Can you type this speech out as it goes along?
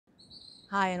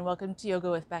Hi, and welcome to Yoga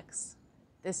with Becs.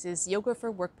 This is Yoga for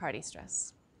Work Party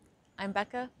Stress. I'm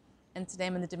Becca, and today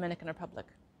I'm in the Dominican Republic.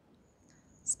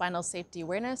 Spinal Safety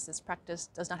Awareness, this practice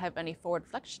does not have any forward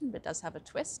flexion, but does have a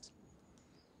twist.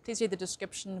 Please read the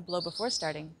description below before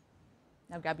starting.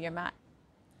 Now grab your mat,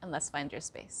 and let's find your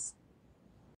space.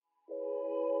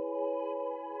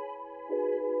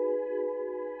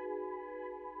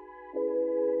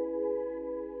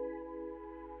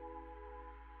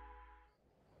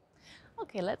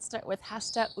 Okay, let's start with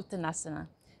Hasta Utthanasana.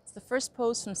 It's the first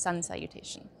pose from Sun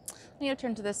Salutation. I'm going to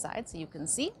turn to the side so you can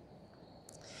see.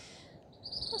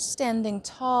 Standing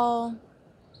tall,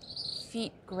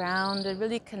 feet grounded,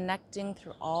 really connecting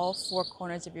through all four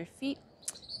corners of your feet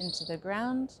into the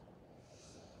ground.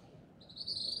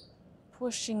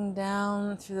 Pushing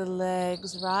down through the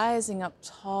legs, rising up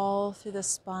tall through the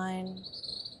spine.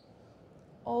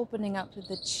 Opening up through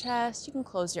the chest. You can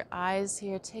close your eyes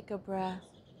here, take a breath.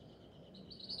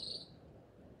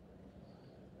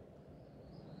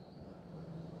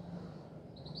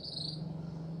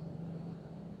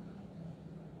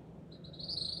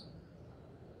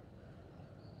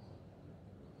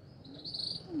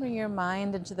 Bring your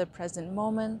mind into the present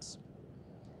moment,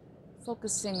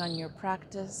 focusing on your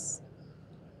practice.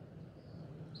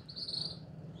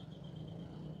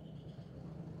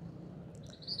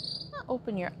 Now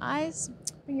open your eyes,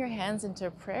 bring your hands into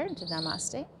prayer, into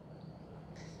Namaste.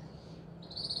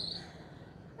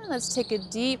 And let's take a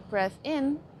deep breath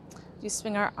in. We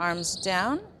swing our arms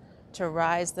down to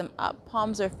rise them up.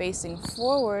 Palms are facing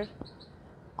forward,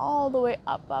 all the way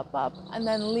up, up, up. And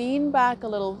then lean back a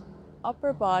little,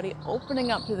 upper body opening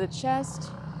up to the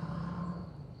chest.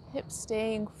 Hips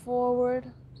staying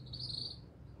forward,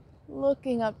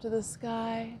 looking up to the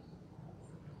sky,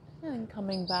 and then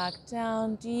coming back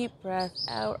down, deep breath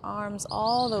out, arms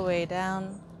all the way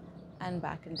down, and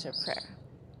back into prayer.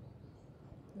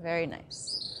 Very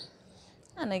nice.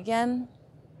 And again,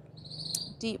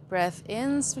 deep breath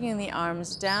in, swinging the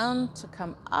arms down to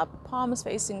come up, palms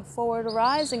facing forward,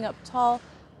 rising up tall,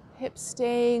 hips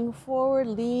staying forward,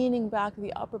 leaning back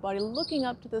the upper body, looking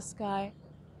up to the sky.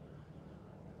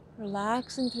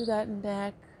 Relaxing through that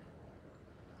neck,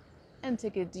 and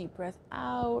take a deep breath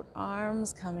out,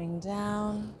 arms coming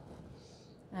down,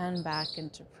 and back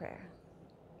into prayer.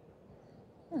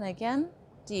 And again,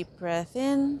 deep breath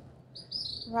in,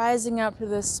 rising up through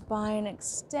the spine,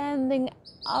 extending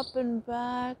up and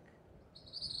back.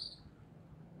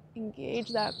 Engage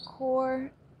that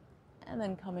core, and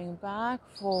then coming back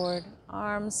forward,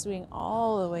 arms swing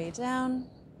all the way down,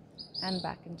 and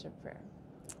back into prayer.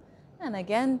 And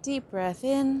again, deep breath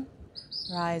in,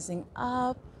 rising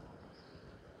up,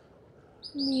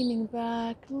 leaning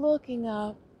back, looking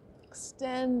up,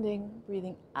 extending,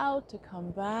 breathing out to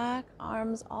come back,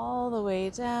 arms all the way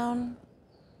down,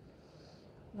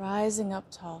 rising up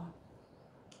tall.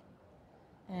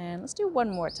 And let's do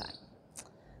one more time.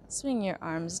 Swing your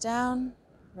arms down,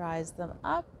 rise them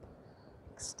up,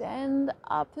 extend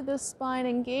up to the spine,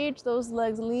 engage those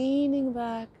legs, leaning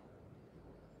back,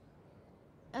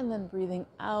 and then breathing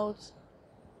out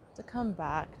to come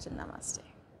back to Namaste.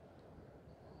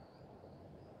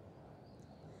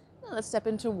 Now let's step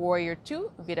into Warrior II,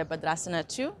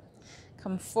 Virabhadrasana II.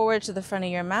 Come forward to the front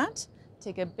of your mat.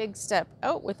 Take a big step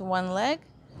out with one leg.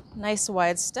 Nice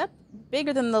wide step,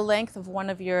 bigger than the length of one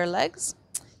of your legs.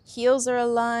 Heels are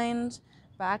aligned,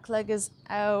 back leg is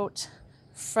out,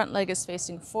 front leg is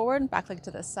facing forward, back leg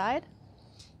to the side.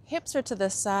 Hips are to the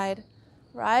side,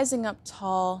 rising up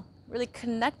tall. Really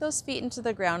connect those feet into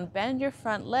the ground. Bend your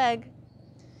front leg.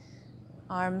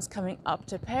 Arms coming up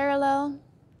to parallel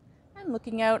and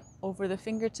looking out over the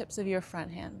fingertips of your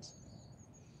front hand.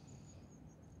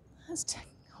 Let's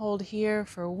hold here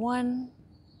for 1,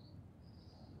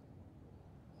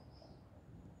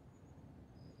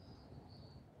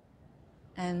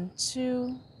 and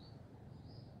 2.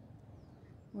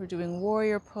 We're doing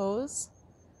warrior pose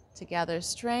to gather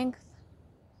strength.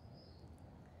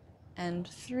 And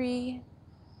 3,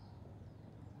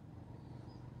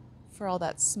 for all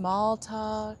that small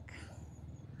talk,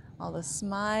 all the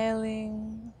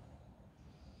smiling.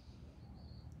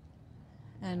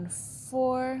 And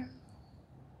 4,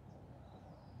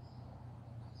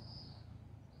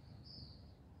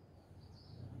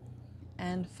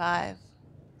 and 5.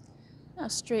 Now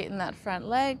straighten that front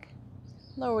leg,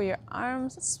 lower your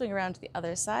arms, let's swing around to the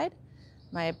other side.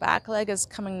 My back leg is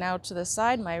coming now to the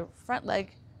side, my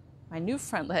new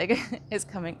front leg is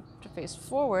coming to face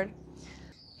forward.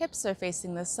 Hips are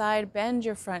facing the side, bend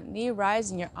your front knee,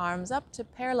 rising your arms up to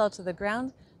parallel to the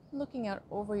ground, looking out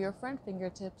over your front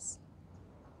fingertips.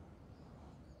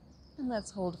 And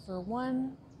let's hold for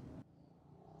 1,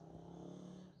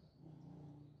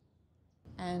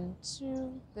 and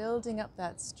 2. Building up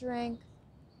that strength,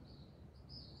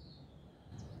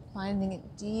 finding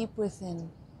it deep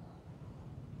within,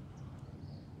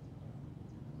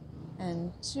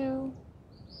 and 2.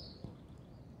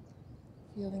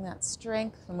 Feeling that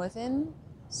strength from within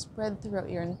spread throughout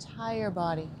your entire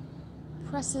body,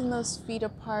 pressing those feet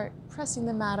apart, pressing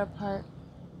the mat apart,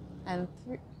 and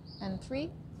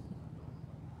 3,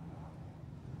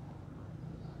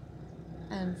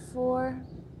 and 4.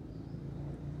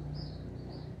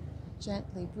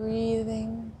 Gently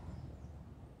breathing,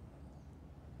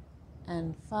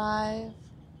 and 5.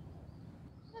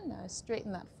 And now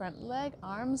straighten that front leg,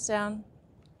 arms down.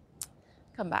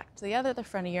 Come back to the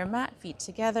front of your mat, feet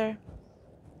together.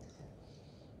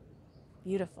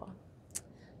 Beautiful.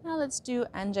 Now let's do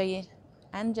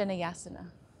Anjaneyasana.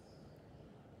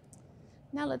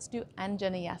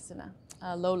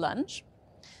 Low lunge.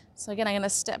 So again, I'm going to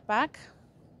step back.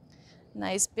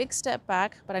 Nice big step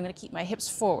back, but I'm going to keep my hips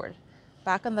forward.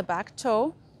 Back on the back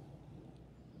toe.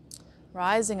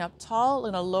 Rising up tall,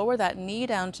 I'm going to lower that knee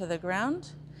down to the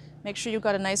ground. Make sure you've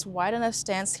got a nice wide enough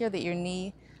stance here that your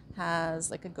knee has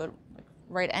like a good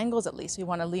right angles at least. So you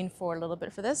want to lean forward a little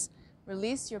bit for this.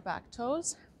 Release your back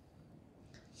toes.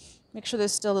 Make sure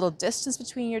there's still a little distance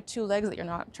between your two legs, that you're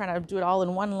not trying to do it all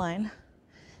in one line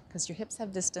because your hips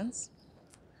have distance.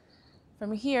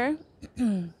 From here,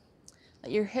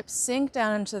 let your hips sink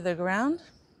down into the ground.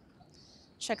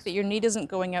 Check that your knee isn't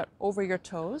going out over your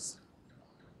toes.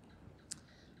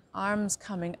 Arms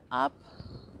coming up.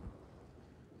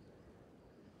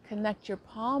 Connect your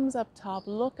palms up top.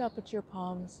 Look up at your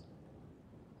palms.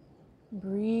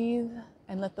 Breathe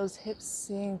and let those hips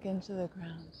sink into the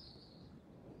ground.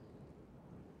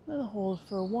 We'll hold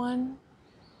for 1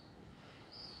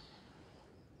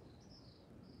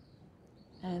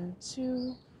 and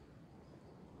 2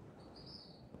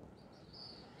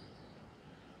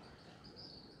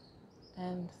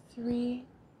 and 3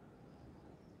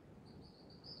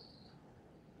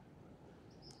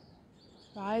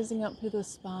 rising up through the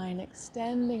spine,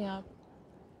 extending up,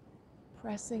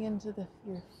 pressing into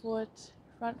your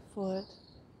front foot,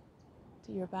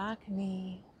 to your back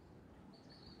knee.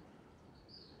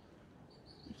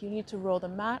 If you need to roll the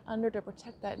mat under to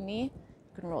protect that knee,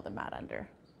 you can roll the mat under.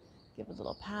 Give it a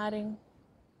little padding.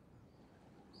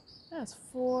 That's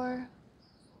 4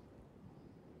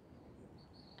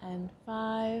 and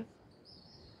 5.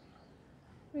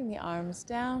 Bring the arms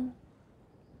down.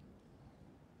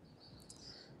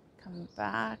 Come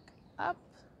back up.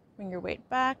 Bring your weight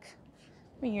back.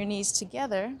 Bring your knees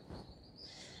together.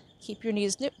 Keep your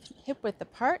knees hip width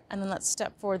apart, and then let's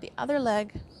step forward the other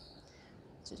leg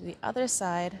to the other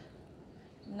side.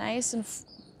 Nice and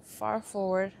far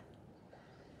forward.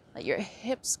 Let your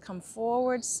hips come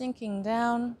forward, sinking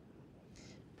down.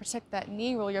 Protect that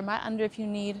knee. Roll your mat under if you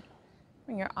need.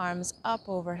 Bring your arms up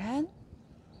overhead.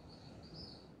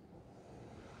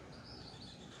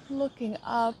 Looking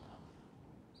up.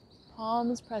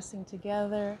 Palms pressing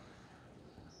together.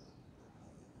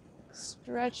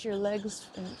 Stretch your legs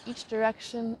in each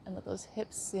direction and let those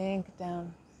hips sink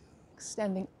down.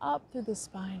 Extending up through the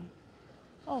spine.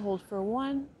 I'll hold for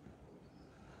 1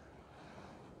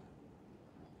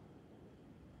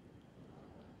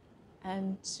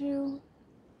 and 2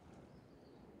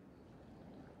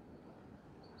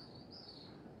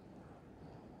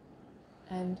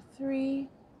 and 3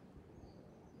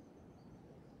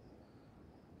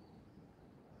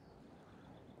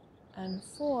 and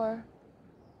 4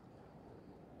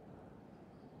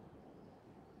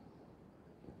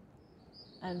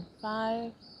 and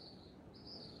 5.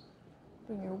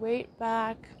 Bring your weight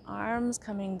back, arms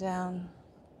coming down,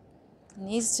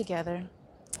 knees together.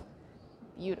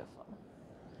 Beautiful.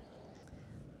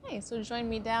 Okay, so join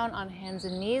me down on hands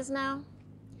and knees now.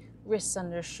 Wrists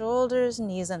under shoulders,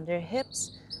 knees under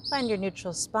hips. Find your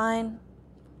neutral spine.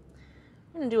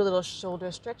 I'm going to do a little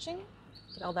shoulder stretching.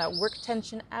 Get all that work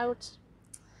tension out.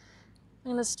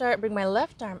 I'm going to bring my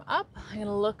left arm up. I'm going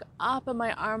to look up at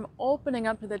my arm, opening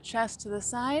up to the chest to the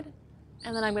side.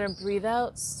 And then I'm going to breathe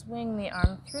out, swing the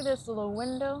arm through this little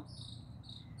window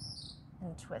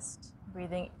and twist.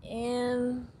 Breathing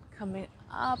in, coming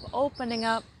up, opening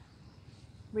up.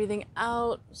 Breathing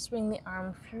out, swing the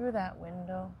arm through that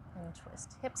window and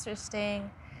twist. Hips are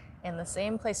staying in the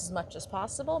same place as much as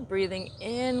possible. Breathing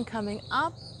in, coming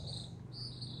up.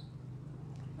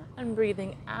 And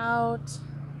breathing out.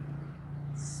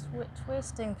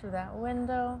 Twisting through that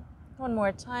window. One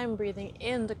more time, breathing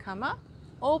in to come up,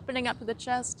 opening up to the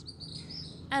chest,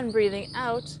 and breathing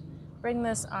out. Bring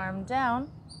this arm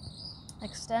down,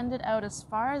 extend it out as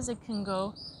far as it can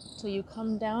go till you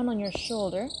come down on your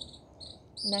shoulder.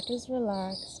 Neck is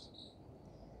relaxed.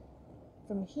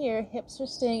 from here, hips are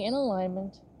staying in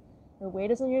alignment. Your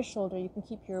weight is on your shoulder. You can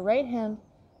keep your right hand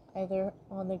either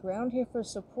on the ground here for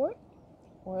support,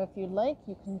 or if you'd like,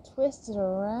 you can twist it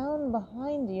around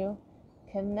behind you,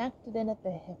 connect it in at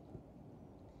the hip,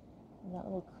 and that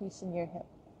little crease in your hip.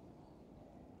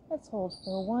 Let's hold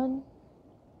for 1.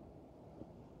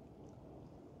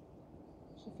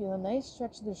 You should feel a nice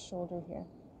stretch of the shoulder here.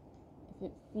 If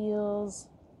it feels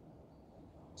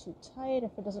too tight,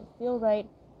 if it doesn't feel right,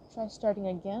 try starting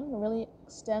again. Really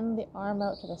extend the arm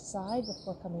out to the side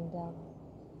before coming down.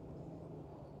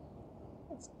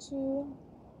 That's 2.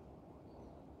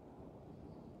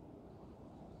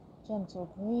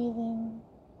 Gentle breathing.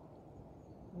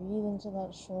 Breathe into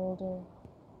that shoulder.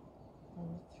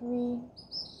 And 3.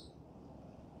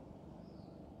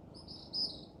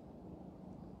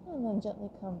 And then gently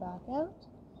come back out.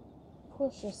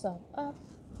 Push yourself up.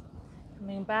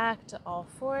 Coming back to all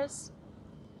fours.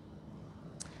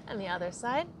 And the other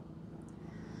side.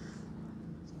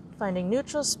 Finding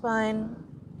neutral spine.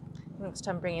 Next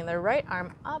time, bringing the right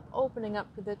arm up, opening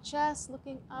up to the chest,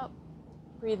 looking up.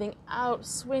 Breathing out,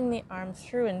 swing the arm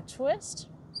through and twist.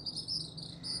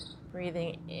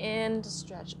 Breathing in to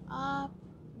stretch up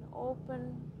and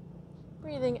open.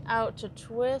 Breathing out to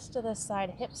twist to the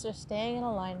side. Hips are staying in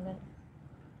alignment.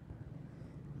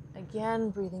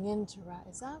 Again, breathing in to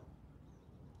rise up.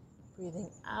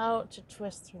 Breathing out to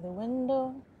twist through the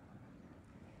window.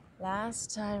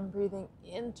 Last time, breathing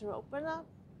in to open up.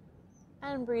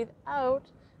 And breathe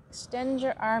out. Extend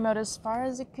your arm out as far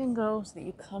as it can go so that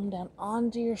you come down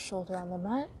onto your shoulder on the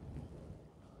mat.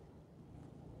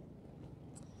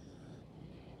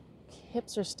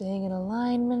 Hips are staying in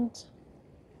alignment.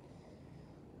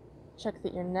 Check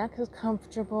that your neck is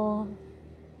comfortable.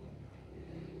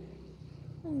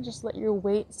 And just let your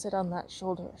weight sit on that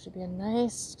shoulder. It should be a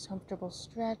nice, comfortable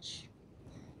stretch.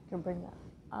 You can bring that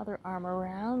other arm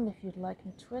around if you'd like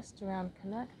and twist around,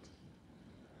 connect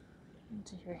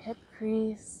into your hip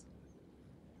crease.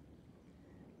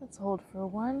 Let's hold for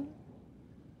 1.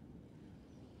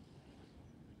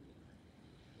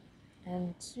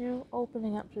 And 2,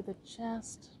 opening up to the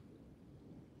chest.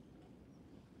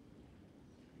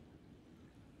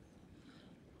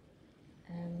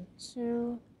 And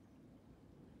 2.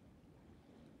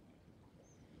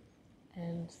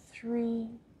 And 3.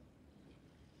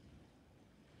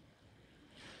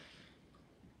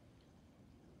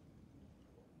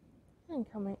 And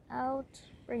coming out,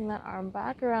 bring that arm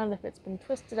back around if it's been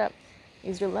twisted up.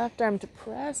 Use your left arm to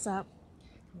press up,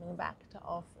 coming back to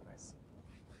all fours.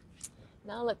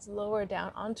 Now let's lower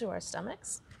down onto our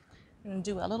stomachs and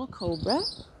do a little cobra.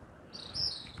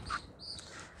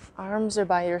 Arms are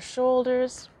by your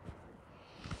shoulders,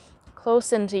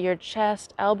 close into your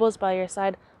chest, elbows by your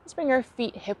side. Let's bring our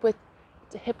feet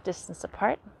hip distance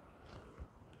apart.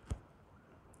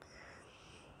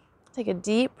 Take a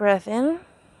deep breath in.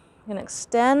 You're going to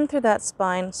extend through that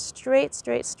spine, straight,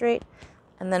 straight, straight,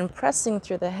 and then pressing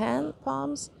through the hand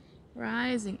palms,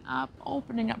 rising up,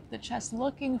 opening up the chest,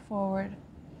 looking forward.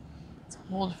 Let's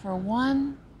hold for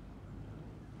 1.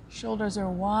 Shoulders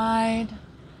are wide.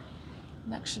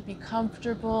 Neck should be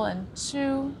comfortable. And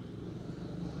 2.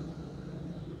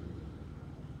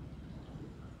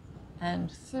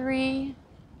 And 3.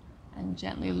 And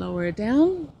gently lower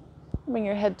down. Bring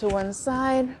your head to one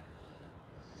side.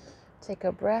 Take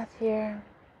a breath here.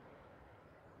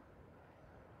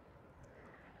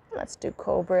 Let's do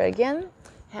Cobra again.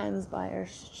 Hands by our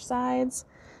sides,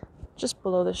 just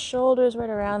below the shoulders,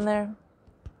 right around there.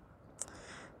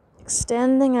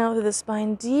 Extending out through the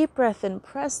spine, deep breath in,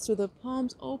 press through the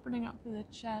palms, opening up through the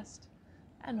chest,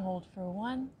 and hold for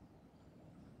 1.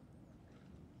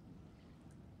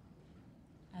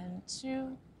 And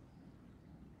 2.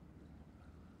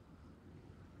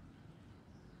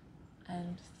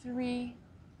 And 3.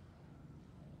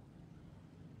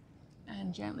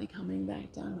 And gently coming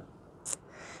back down.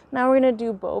 Now we're going to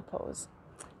do bow pose.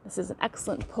 This is an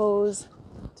excellent pose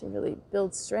to really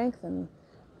build strength and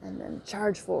then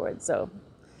charge forward. So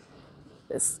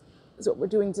this is what we're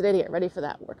doing today to get ready for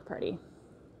that work party.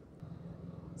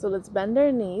 So let's bend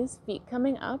our knees, feet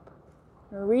coming up.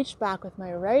 I'll reach back with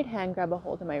my right hand, grab a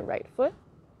hold of my right foot.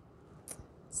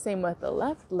 Same with the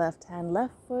left hand,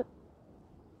 left foot.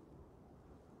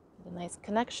 A nice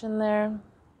connection there.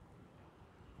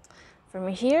 From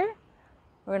here,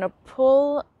 we're going to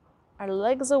pull our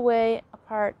legs away,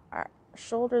 apart, our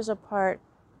shoulders apart,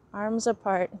 arms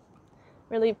apart.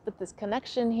 Really put this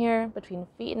connection here between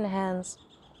feet and hands,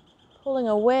 pulling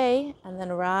away and then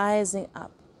rising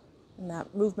up. And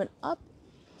that movement up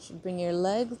should bring your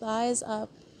legs, thighs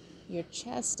up, your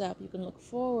chest up. You can look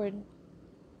forward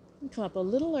and come up a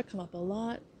little or come up a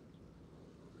lot.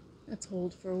 Let's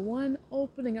hold for 1,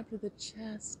 opening up to the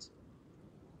chest.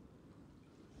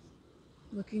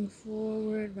 Looking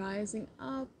forward, rising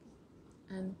up.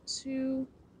 And 2,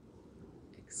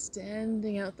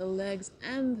 extending out the legs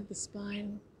and the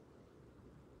spine.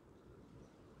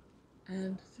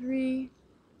 And 3,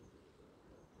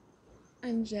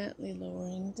 and gently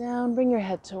lowering down. Bring your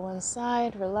head to one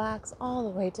side, relax all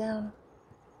the way down.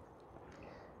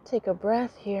 Take a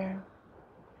breath here.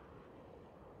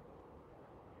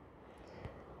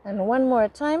 And one more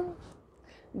time,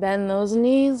 bend those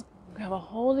knees, grab a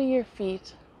hold of your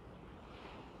feet.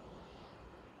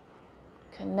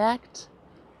 Connect,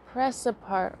 press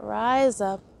apart, rise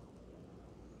up,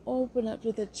 open up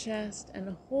to the chest,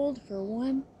 and hold for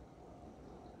 1.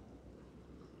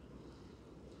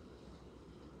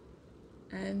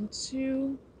 And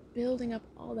 2, building up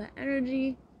all that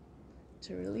energy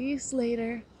to release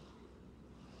later.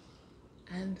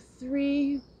 And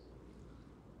 3,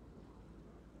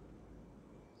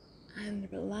 and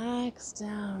relax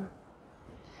down.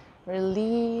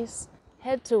 Release,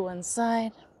 head to one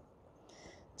side.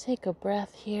 Take a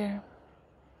breath here.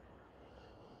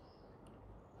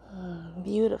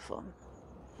 Beautiful.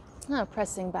 Now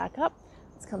pressing back up.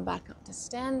 Let's come back up to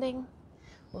standing.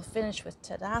 We'll finish with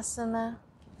Tadasana.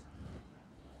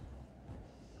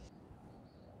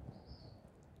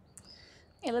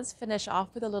 Okay, let's finish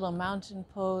off with a little mountain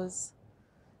pose.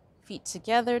 Feet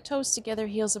together, toes together,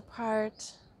 heels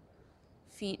apart.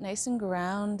 Feet nice and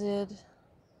grounded.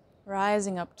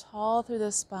 Rising up tall through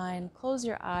the spine. Close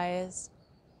your eyes.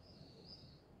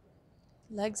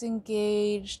 Legs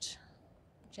engaged.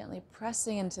 Gently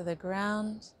pressing into the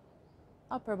ground.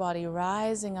 Upper body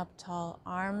rising up tall.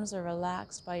 Arms are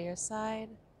relaxed by your side.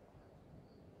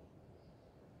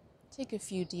 Take a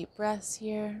few deep breaths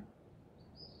here.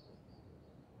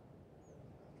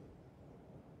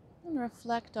 And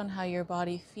reflect on how your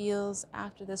body feels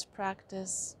after this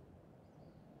practice.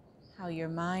 How your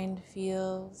mind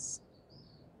feels.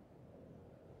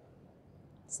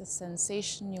 It's a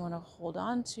sensation you want to hold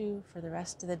on to for the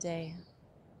rest of the day.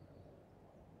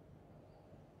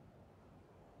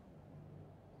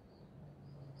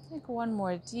 Take one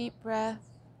more deep breath.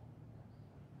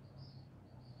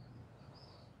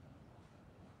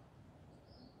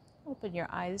 Open your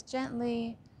eyes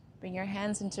gently. Bring your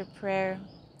hands into prayer.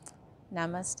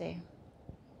 Namaste.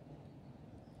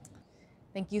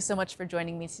 Thank you so much for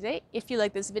joining me today. If you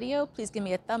like this video, please give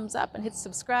me a thumbs up and hit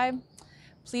subscribe.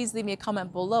 Please leave me a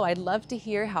comment below. I'd love to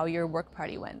hear how your work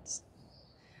party went.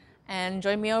 And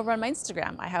join me over on my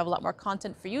Instagram. I have a lot more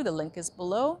content for you. The link is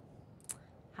below.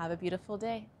 Have a beautiful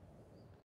day.